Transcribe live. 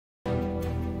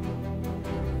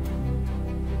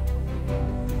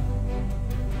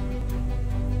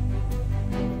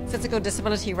Physical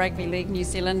Disability Rugby League New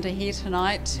Zealand are here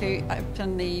tonight to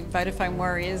open the Vodafone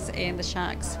Warriors and the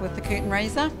Sharks with the curtain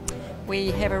raiser.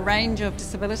 We have a range of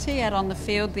disability out on the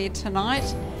field there tonight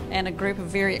and a group of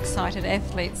very excited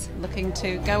athletes looking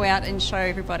to go out and show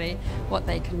everybody what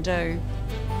they can do.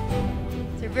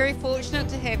 So we're very fortunate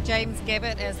to have James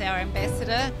Gabbett as our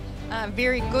ambassador. A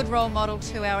very good role model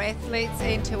to our athletes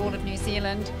and to all of New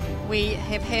Zealand. We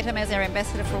have had him as our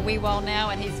ambassador for a wee while now,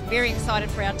 and he's very excited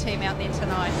for our team out there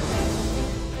tonight.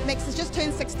 Max has just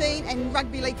turned 16, and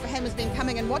rugby league for him has been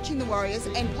coming and watching the Warriors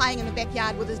and playing in the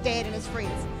backyard with his dad and his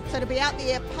friends. So to be out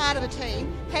there, part of a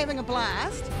team, having a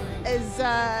blast, is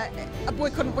a boy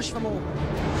couldn't wish for more.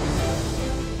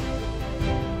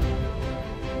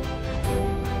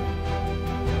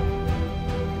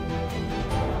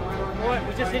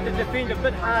 We just need to defend a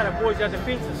bit harder, boys. Our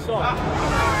defence is soft.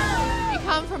 You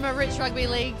come from a rich rugby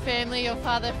league family, your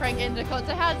father Frank Endicott,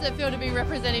 so how does it feel to be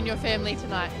representing your family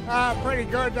tonight? Pretty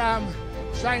good.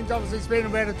 Shane's obviously spent a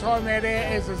bit of time out there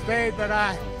as his dad, but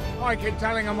I keep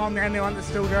telling him I'm the only one that's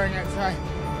still doing it, so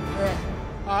yeah,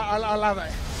 I love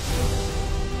it.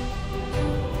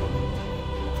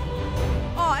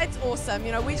 Oh, it's awesome.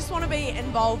 You know, we just want to be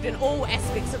involved in all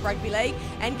aspects of rugby league,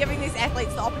 and giving these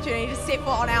athletes the opportunity to step foot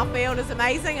on our field is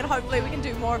amazing, and hopefully we can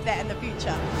do more of that in the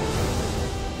future.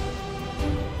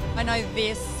 I know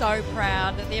they're so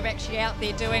proud that they're actually out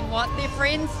there doing what their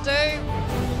friends do.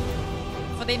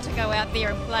 For them to go out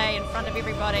there and play in front of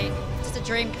everybody, just a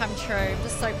dream come true. I'm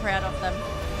just so proud of them.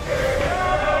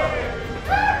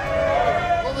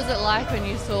 What was it like when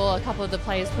you saw a couple of the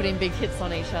players putting big hits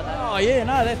on each other? Oh yeah,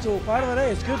 no, that's all part of it,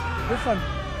 eh? It's good fun.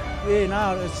 Yeah,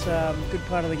 no, it's a good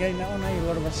part of the game, that one, eh? A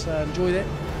lot of us enjoy that.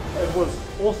 It was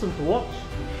awesome to watch.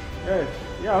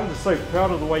 Yeah, I'm just so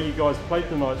proud of the way you guys played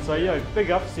tonight. So yeah, big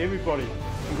ups to everybody.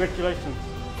 Congratulations.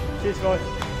 Cheers, guys.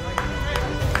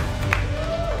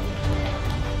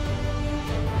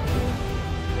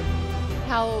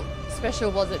 How special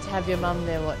was it to have your mum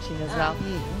there watching as well?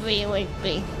 Really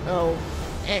special,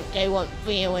 and they were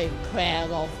really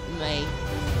proud of me.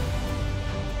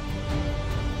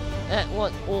 It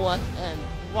was awesome,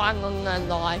 one in a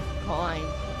lifetime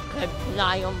to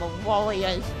play on the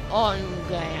Warriors on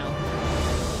ground.